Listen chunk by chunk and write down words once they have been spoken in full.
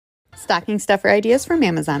Stocking stuffer ideas from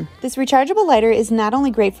Amazon. This rechargeable lighter is not only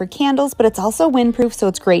great for candles, but it's also windproof, so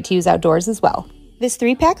it's great to use outdoors as well. This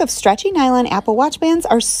 3-pack of stretchy nylon Apple Watch bands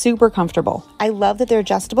are super comfortable. I love that they're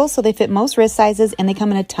adjustable, so they fit most wrist sizes, and they come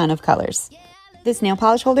in a ton of colors. This nail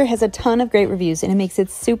polish holder has a ton of great reviews, and it makes it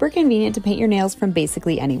super convenient to paint your nails from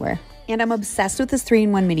basically anywhere. And I'm obsessed with this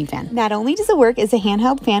 3-in-1 mini fan. Not only does it work as a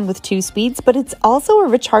handheld fan with 2 speeds, but it's also a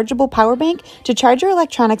rechargeable power bank to charge your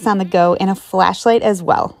electronics on the go and a flashlight as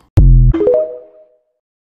well.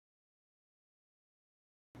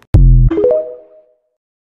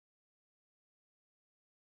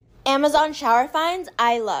 Amazon shower finds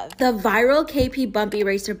I love. The viral KP Bump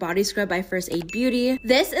Eraser Body Scrub by First Aid Beauty.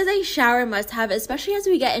 This is a shower must-have, especially as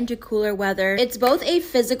we get into cooler weather. It's both a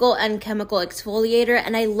physical and chemical exfoliator,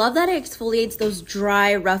 and I love that it exfoliates those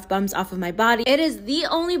dry, rough bumps off of my body. It is the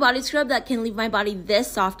only body scrub that can leave my body this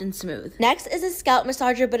soft and smooth. Next is a scalp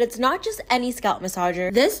massager, but it's not just any scalp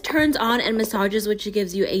massager. This turns on and massages, which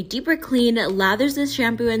gives you a deeper clean, lathers this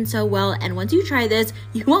shampoo in so well, and once you try this,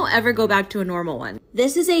 you won't ever go back to a normal one.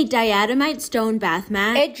 This is a diatomite stone bath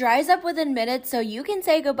mat. It dries up within minutes, so you can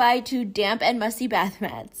say goodbye to damp and musty bath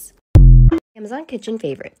mats. Amazon kitchen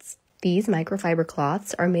favorites. These microfiber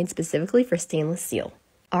cloths are made specifically for stainless steel.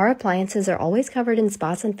 Our appliances are always covered in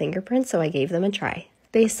spots and fingerprints, so I gave them a try.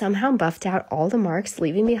 They somehow buffed out all the marks,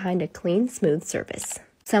 leaving behind a clean, smooth surface.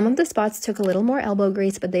 Some of the spots took a little more elbow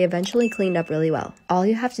grease, but they eventually cleaned up really well. All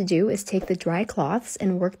you have to do is take the dry cloths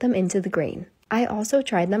and work them into the grain. I also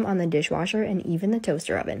tried them on the dishwasher and even the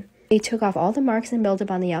toaster oven. They took off all the marks and buildup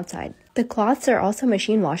on the outside. The cloths are also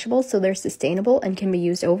machine washable, so they're sustainable and can be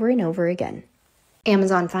used over and over again.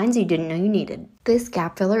 Amazon finds you didn't know you needed. This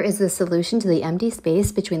gap filler is the solution to the empty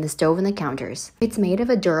space between the stove and the counters. It's made of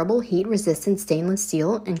a durable, heat-resistant stainless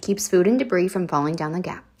steel and keeps food and debris from falling down the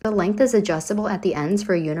gap. The length is adjustable at the ends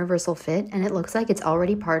for a universal fit, and it looks like it's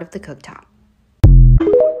already part of the cooktop.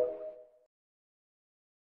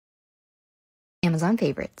 Amazon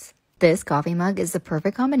favorites. This coffee mug is the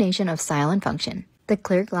perfect combination of style and function. The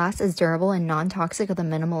clear glass is durable and non-toxic with a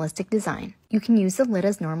minimalistic design. You can use the lid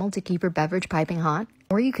as normal to keep your beverage piping hot,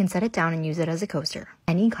 or you can set it down and use it as a coaster.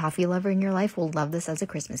 Any coffee lover in your life will love this as a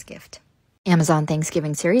Christmas gift. Amazon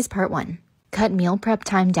Thanksgiving Series Part 1. Cut meal prep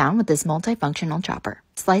time down with this multifunctional chopper.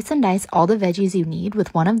 Slice and dice all the veggies you need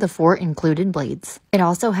with one of the 4 included blades. It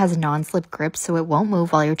also has non-slip grips so it won't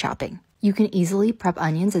move while you're chopping. You can easily prep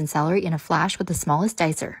onions and celery in a flash with the smallest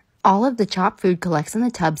dicer. All of the chopped food collects in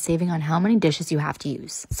the tub, saving on how many dishes you have to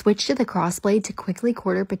use. Switch to the crossblade to quickly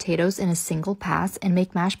quarter potatoes in a single pass and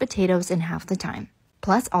make mashed potatoes in half the time.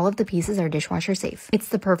 Plus, all of the pieces are dishwasher safe. It's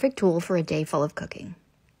the perfect tool for a day full of cooking.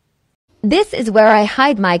 This is where I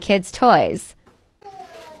hide my kids' toys.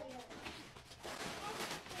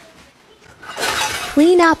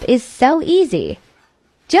 Cleanup is so easy.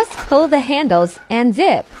 Just pull the handles and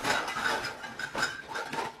zip.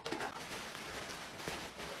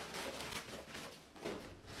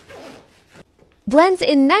 Blends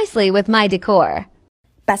in nicely with my decor.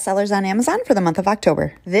 Bestsellers on Amazon for the month of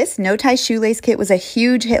October. This no-tie shoelace kit was a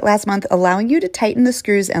huge hit last month, allowing you to tighten the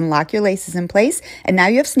screws and lock your laces in place, and now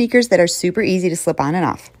you have sneakers that are super easy to slip on and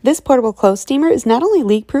off. This portable clothes steamer is not only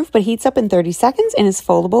leak-proof, but heats up in 30 seconds and is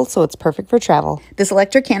foldable, so it's perfect for travel. This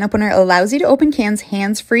electric can opener allows you to open cans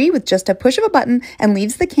hands-free with just a push of a button and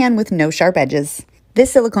leaves the can with no sharp edges.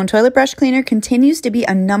 This silicone toilet brush cleaner continues to be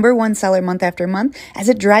a #1 seller month after month, as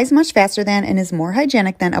it dries much faster than and is more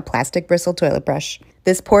hygienic than a plastic bristle toilet brush.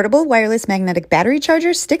 This portable wireless magnetic battery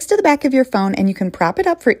charger sticks to the back of your phone, and you can prop it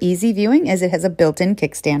up for easy viewing as it has a built-in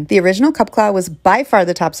kickstand. The original cup claw was by far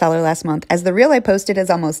the top seller last month, as the reel I posted has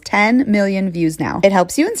almost 10 million views now. It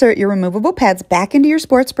helps you insert your removable pads back into your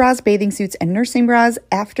sports bras, bathing suits, and nursing bras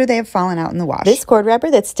after they have fallen out in the wash. This cord wrapper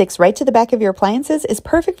that sticks right to the back of your appliances is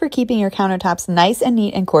perfect for keeping your countertops nice and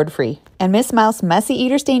neat and cord-free. And Miss Mouse Messy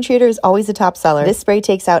Eater Stain Treater is always a top seller. This spray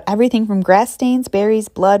takes out everything from grass stains, berries,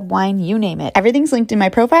 blood, wine, you name it. Everything's linked in my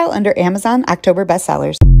profile under Amazon October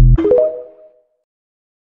bestsellers.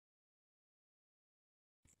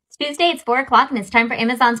 It's Tuesday, it's 4 o'clock, and it's time for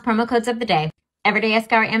Amazon's promo codes of the day. Every day I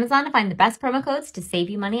scour Amazon to find the best promo codes to save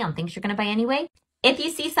you money on things you're going to buy anyway. If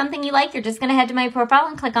you see something you like, you're just going to head to my profile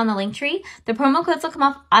and click on the link tree. The promo codes will come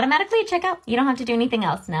off automatically at checkout. You don't have to do anything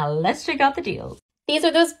else. Now let's check out the deals. These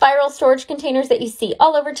are those viral storage containers that you see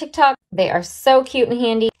all over TikTok. They are so cute and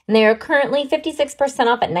handy, and they are currently 56%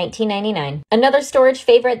 off at $19.99. Another storage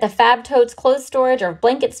favorite, the Fab Totes clothes storage or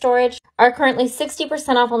blanket storage, are currently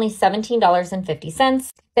 60% off, only $17.50.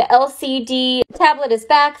 The LCD tablet is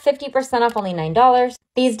back, 50% off, only $9.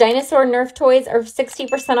 These dinosaur Nerf toys are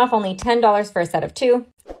 60% off, only $10 for a set of 2.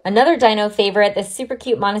 Another dino favorite, the super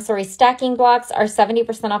cute Montessori stacking blocks, are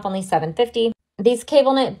 70% off, only $7.50. These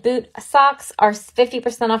cable knit boot socks are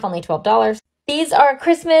 50% off, only $12. These are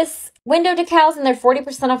Christmas window decals, and they're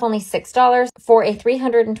 40% off, only $6 for a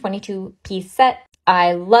 322-piece set.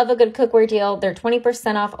 I love a good cookware deal. They're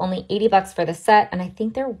 20% off, only $80 for the set, and I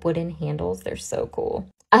think they're wooden handles. They're so cool.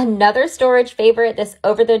 Another storage favorite, this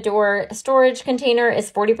over-the-door storage container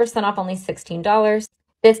is 40% off, only $16.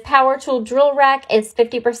 This power tool drill rack is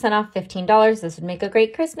 50% off, $15. This would make a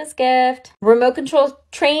great Christmas gift. Remote control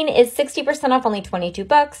train is 60% off, only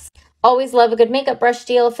 $22. Always love a good makeup brush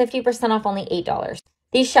deal, 50% off, only $8.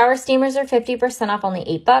 These shower steamers are 50% off, only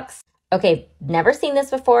 $8. Okay, never seen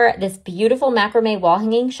this before. This beautiful macrame wall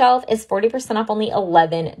hanging shelf is 40% off, only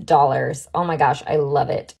 $11. Oh my gosh, I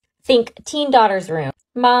love it. Think teen daughter's room,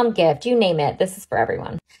 mom gift, you name it. This is for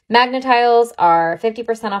everyone. Magnetiles are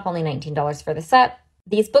 50% off, only $19 for the set.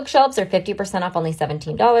 These bookshelves are 50% off, only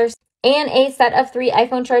 $17. And a set of 3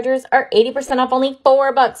 iPhone chargers are 80% off, only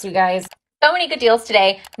 $4, you guys. So many good deals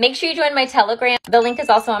today. Make sure you join my Telegram. The link is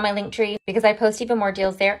also on my link tree because I post even more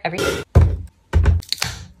deals there every day.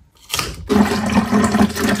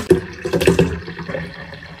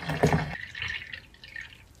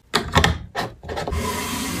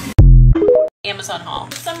 Amazon haul.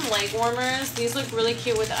 Some leg warmers. These look really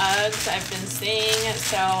cute with Uggs. I've been seeing,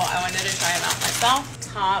 so I wanted to try them out myself.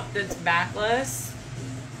 Top that's backless.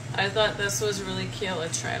 I thought this was really cute.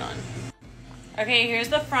 Let's try it on. Okay, here's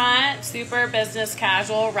the front. Super business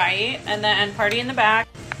casual, right? And then party in the back.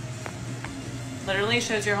 Literally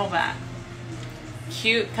shows your whole back.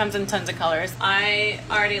 Cute. Comes in tons of colors. I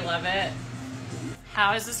already love it.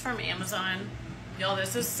 How is this from Amazon? Y'all,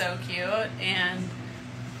 this is so cute and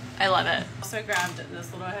I love it. Also grabbed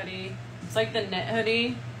this little hoodie. It's like the knit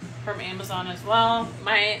hoodie from Amazon as well.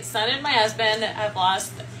 My son and my husband have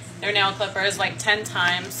lost their nail clippers like 10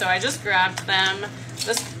 times, so I just grabbed them.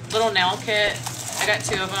 This little nail kit, I got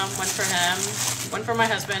 2 of them. One for him, one for my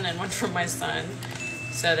husband, and one for my son,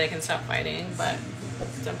 so they can stop fighting, but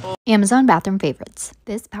simple. Amazon bathroom favorites.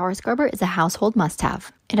 This power scrubber is a household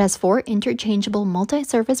must-have. It has 4 interchangeable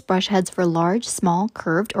multi-surface brush heads for large, small,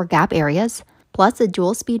 curved, or gap areas, plus a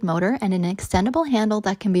dual-speed motor and an extendable handle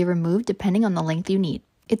that can be removed depending on the length you need.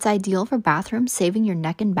 It's ideal for bathrooms, saving your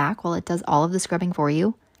neck and back while it does all of the scrubbing for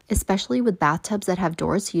you, especially with bathtubs that have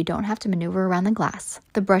doors so you don't have to maneuver around the glass.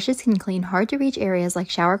 The brushes can clean hard-to-reach areas like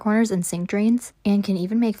shower corners and sink drains, and can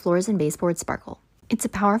even make floors and baseboards sparkle. It's a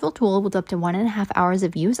powerful tool with up to 1.5 hours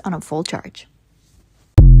of use on a full charge.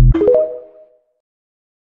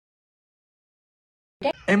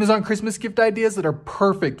 Amazon Christmas gift ideas that are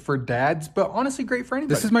perfect for dads, but honestly great for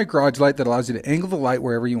anybody. This is my garage light that allows you to angle the light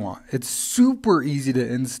wherever you want. It's super easy to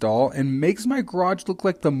install and makes my garage look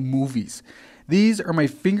like the movies. These are my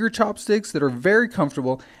finger chopsticks that are very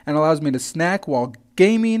comfortable and allows me to snack while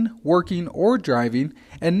gaming, working, or driving.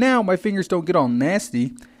 And now my fingers don't get all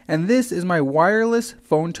nasty. And this is my wireless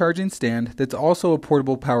phone charging stand that's also a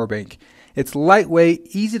portable power bank. It's lightweight,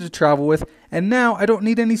 easy to travel with, and now I don't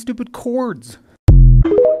need any stupid cords.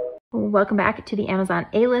 Welcome back to the Amazon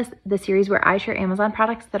A-List, the series where I share Amazon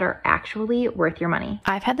products that are actually worth your money.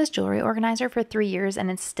 I've had this jewelry organizer for 3 years and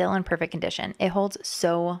it's still in perfect condition. It holds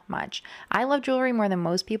so much. I love jewelry more than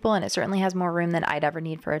most people, and it certainly has more room than I'd ever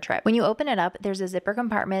need for a trip. When you open it up, there's a zipper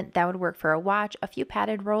compartment that would work for a watch, a few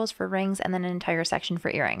padded rolls for rings, and then an entire section for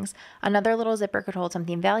earrings. Another little zipper could hold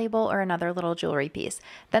something valuable or another little jewelry piece.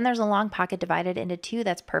 Then there's a long pocket divided into 2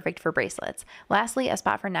 that's perfect for bracelets. Lastly, a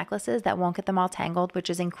spot for necklaces that won't get them all tangled, which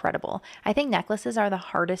is incredible. I think necklaces are the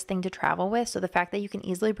hardest thing to travel with, so the fact that you can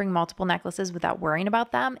easily bring multiple necklaces without worrying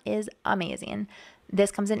about them is amazing.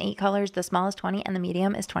 This comes in 8 colors, the small is 20 and the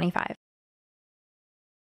medium is 25.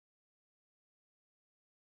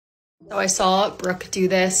 So I saw Brooke do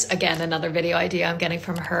this, again, another video idea I'm getting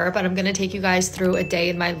from her, but I'm going to take you guys through a day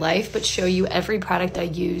in my life, but show you every product I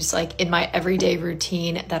use like in my everyday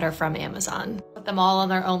routine that are from Amazon. Put them all on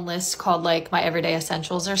their own list called like my everyday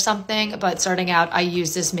essentials or something, but starting out, I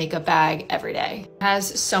use this makeup bag every day. It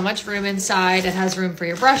has so much room inside. It has room for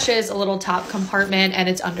your brushes, a little top compartment, and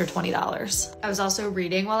it's under $20. I was also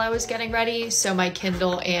reading while I was getting ready, so my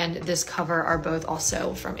Kindle and this cover are both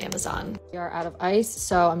also from Amazon. We are out of ice,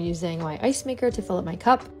 so I'm using my ice maker to fill up my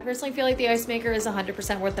cup. I personally feel like the ice maker is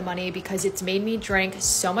 100% worth the money because it's made me drink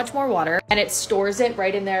so much more water and it stores it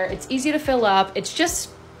right in there. It's easy to fill up.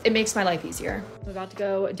 It makes my life easier. I'm about to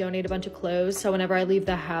go donate a bunch of clothes, so whenever I leave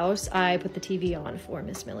the house, I put the TV on for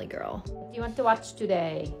Miss Millie Girl. What do you want to watch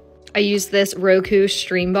today? I use this Roku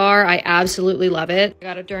stream bar. I absolutely love it. I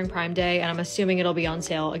got it during Prime Day, and I'm assuming it'll be on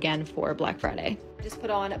sale again for Black Friday. I just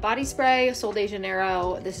put on body spray, Sol de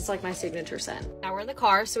Janeiro. This is like my signature scent. Now we're in the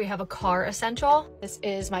car, so we have a car essential. This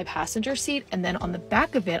is my passenger seat, and then on the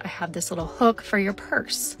back of it, I have this little hook for your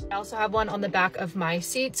purse. I also have one on the back of my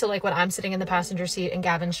seat, so like when I'm sitting in the passenger seat and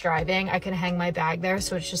Gavin's driving, I can hang my bag there,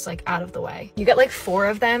 so it's just like out of the way. You get like 4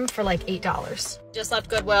 of them for like $8. Just left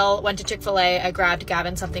Goodwill, went to Chick-fil-A. I grabbed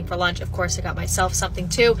Gavin something for lunch. Of course, I got myself something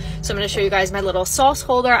too. So I'm gonna show you guys my little sauce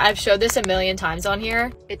holder. I've showed this a million times on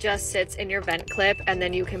here. It just sits in your vent clip, and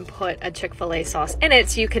then you can put a Chick-fil-A sauce in it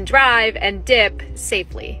so you can drive and dip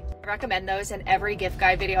safely. I recommend those in every gift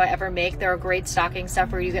guide video I ever make. They're a great stocking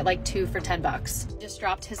stuffer. You get like 2 for $10. Just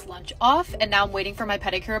dropped his lunch off, and now I'm waiting for my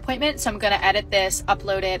pedicure appointment. So I'm gonna edit this,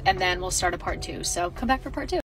 upload it, and then we'll start a part 2. So come back for part 2.